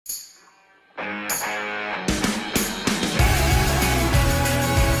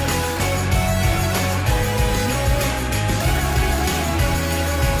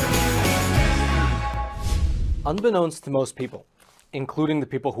Unbeknownst to most people, including the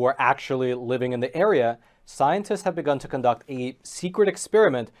people who are actually living in the area, scientists have begun to conduct a secret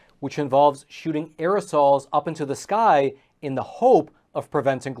experiment which involves shooting aerosols up into the sky in the hope of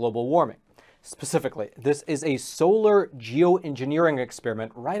preventing global warming. Specifically, this is a solar geoengineering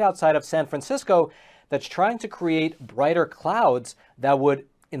experiment right outside of San Francisco that's trying to create brighter clouds that would,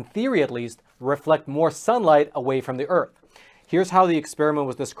 in theory at least, reflect more sunlight away from the Earth. Here's how the experiment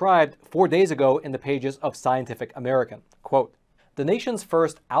was described 4 days ago in the pages of Scientific American. Quote, "The nation's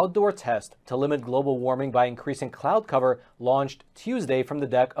first outdoor test to limit global warming by increasing cloud cover launched Tuesday from the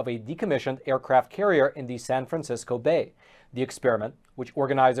deck of a decommissioned aircraft carrier in the San Francisco Bay. The experiment, which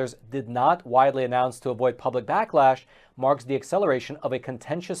organizers did not widely announce to avoid public backlash, marks the acceleration of a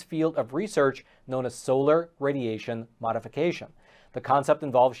contentious field of research known as solar radiation modification. The concept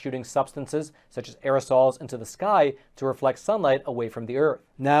involves shooting substances such as aerosols into the sky to reflect sunlight away from the Earth."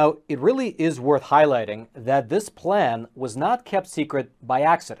 Now, it really is worth highlighting that this plan was not kept secret by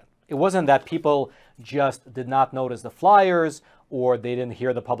accident. It wasn't that people just did not notice the flyers, or they didn't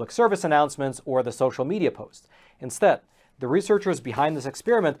hear the public service announcements or the social media posts. Instead, the researchers behind this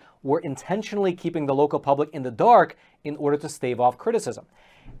experiment were intentionally keeping the local public in the dark in order to stave off criticism.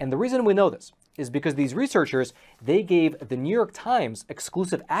 And the reason we know this is because these researchers, they gave the New York Times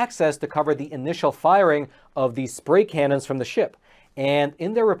exclusive access to cover the initial firing of these spray cannons from the ship. And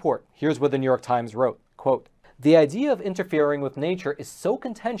in their report, here's what the New York Times wrote, quote, "The idea of interfering with nature is so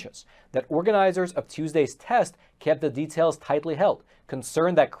contentious that organizers of Tuesday's test kept the details tightly held,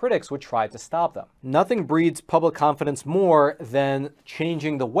 concerned that critics would try to stop them." Nothing breeds public confidence more than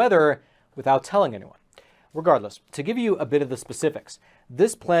changing the weather without telling anyone. Regardless, to give you a bit of the specifics,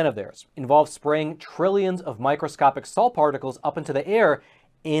 this plan of theirs involves spraying trillions of microscopic salt particles up into the air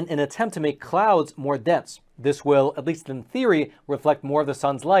in an attempt to make clouds more dense. This will, at least in theory, reflect more of the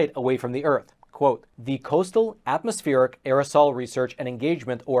sun's light away from the Earth. Quote, "The Coastal Atmospheric Aerosol Research and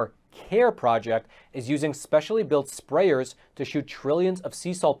Engagement, or CARE project, is using specially built sprayers to shoot trillions of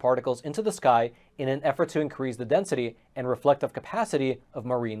sea salt particles into the sky in an effort to increase the density and reflective capacity of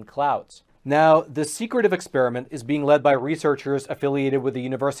marine clouds." Now, the secretive experiment is being led by researchers affiliated with the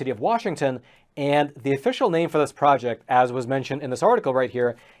University of Washington, and the official name for this project, as was mentioned in this article right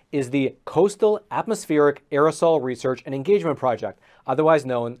here, is the Coastal Atmospheric Aerosol Research and Engagement Project, otherwise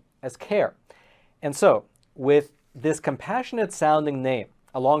known as CARE. And so, with this compassionate sounding name,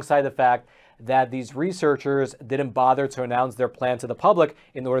 alongside the fact that these researchers didn't bother to announce their plan to the public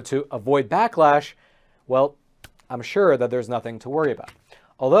in order to avoid backlash, well, I'm sure that there's nothing to worry about.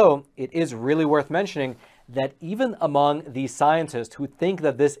 Although it is really worth mentioning that even among the scientists who think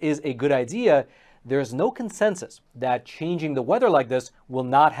that this is a good idea, there's no consensus that changing the weather like this will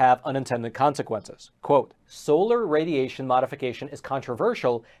not have unintended consequences. Quote, "Solar radiation modification is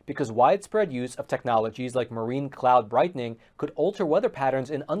controversial because widespread use of technologies like marine cloud brightening could alter weather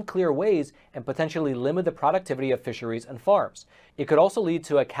patterns in unclear ways and potentially limit the productivity of fisheries and farms. It could also lead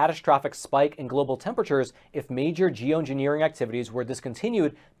to a catastrophic spike in global temperatures if major geoengineering activities were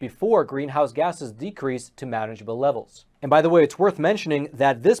discontinued before greenhouse gases decreased to manageable levels." And by the way, it's worth mentioning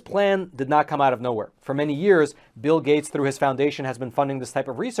that this plan did not come out of nowhere. For many years, Bill Gates, through his foundation, has been funding this type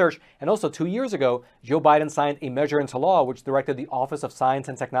of research. And also 2 years ago, Joe Biden signed a measure into law which directed the Office of Science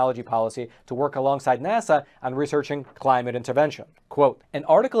and Technology Policy to work alongside NASA on researching climate intervention. Quote, "An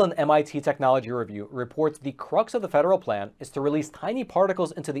article in MIT Technology Review reports the crux of the federal plan is to release tiny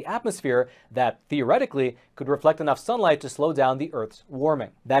particles into the atmosphere that, theoretically, could reflect enough sunlight to slow down the Earth's warming."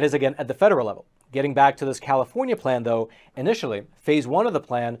 That is, again, at the federal level. Getting back to this California plan, though, initially, phase 1 of the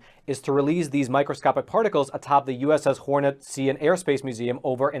plan is to release these microscopic particles atop the USS Hornet Sea and Airspace Museum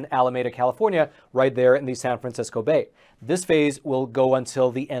over in Alameda, California, right there in the San Francisco Bay. This phase will go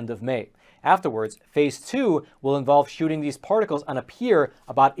until the end of May. Afterwards, phase 2 will involve shooting these particles on a pier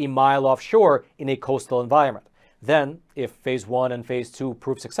about a mile offshore in a coastal environment. Then, if phase 1 and phase 2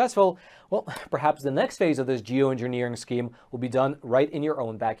 prove successful, well, perhaps the next phase of this geoengineering scheme will be done right in your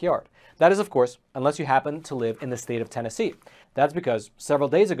own backyard. That is, of course, unless you happen to live in the state of Tennessee. That's because several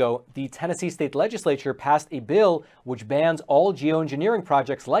days ago, the Tennessee state legislature passed a bill which bans all geoengineering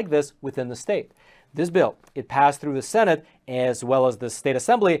projects like this within the state. This bill, it passed through the Senate as well as the state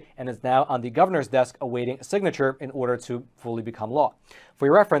assembly and is now on the governor's desk awaiting a signature in order to fully become law. For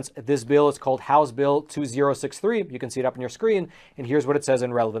your reference, this bill is called House Bill 2063. You can see it up on your screen, and here's what it says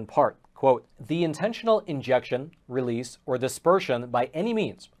in relevant part. Quote, "The intentional injection, release, or dispersion by any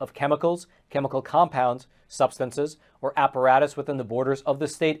means of chemicals, chemical compounds, substances, or apparatus within the borders of the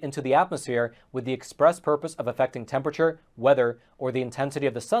state into the atmosphere with the express purpose of affecting temperature, weather, or the intensity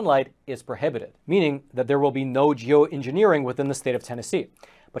of the sunlight is prohibited," meaning that there will be no geoengineering within the state of Tennessee.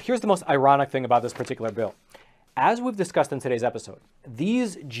 But here's the most ironic thing about this particular bill. As we've discussed in today's episode,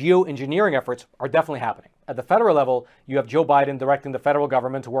 these geoengineering efforts are definitely happening. At the federal level, you have Joe Biden directing the federal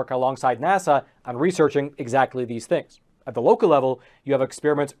government to work alongside NASA on researching exactly these things. At the local level, you have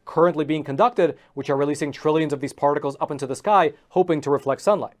experiments currently being conducted, which are releasing trillions of these particles up into the sky, hoping to reflect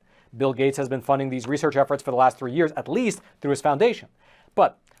sunlight. Bill Gates has been funding these research efforts for the last 3 years, at least through his foundation.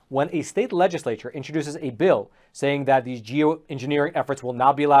 But when a state legislature introduces a bill saying that these geoengineering efforts will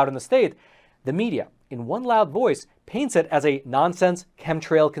not be allowed in the state, the media, in one loud voice, paints it as a nonsense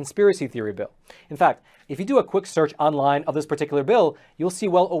chemtrail conspiracy theory bill. In fact, if you do a quick search online of this particular bill, you'll see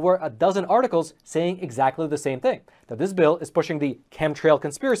well over a dozen articles saying exactly the same thing, that this bill is pushing the chemtrail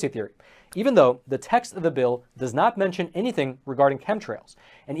conspiracy theory, even though the text of the bill does not mention anything regarding chemtrails.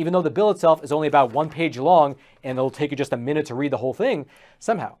 And even though the bill itself is only about 1 page long and it'll take you just a minute to read the whole thing,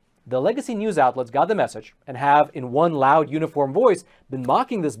 somehow the legacy news outlets got the message and have, in one loud, uniform voice, been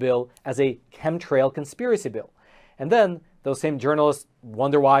mocking this bill as a chemtrail conspiracy bill. And then those same journalists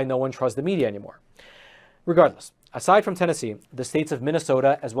wonder why no one trusts the media anymore. Regardless, aside from Tennessee, the states of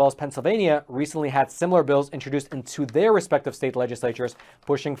Minnesota as well as Pennsylvania recently had similar bills introduced into their respective state legislatures,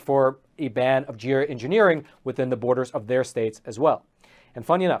 pushing for a ban of geoengineering within the borders of their states as well. And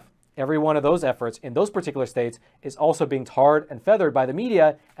funny enough, every one of those efforts in those particular states is also being tarred and feathered by the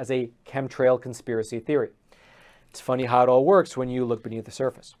media as a chemtrail conspiracy theory. It's funny how it all works when you look beneath the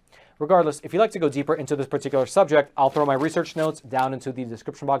surface. Regardless, if you'd like to go deeper into this particular subject, I'll throw my research notes down into the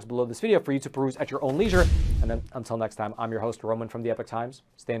description box below this video for you to peruse at your own leisure. And then until next time, I'm your host, Roman from the Epoch Times.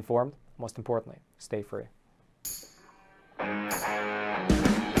 Stay informed. Most importantly, stay free.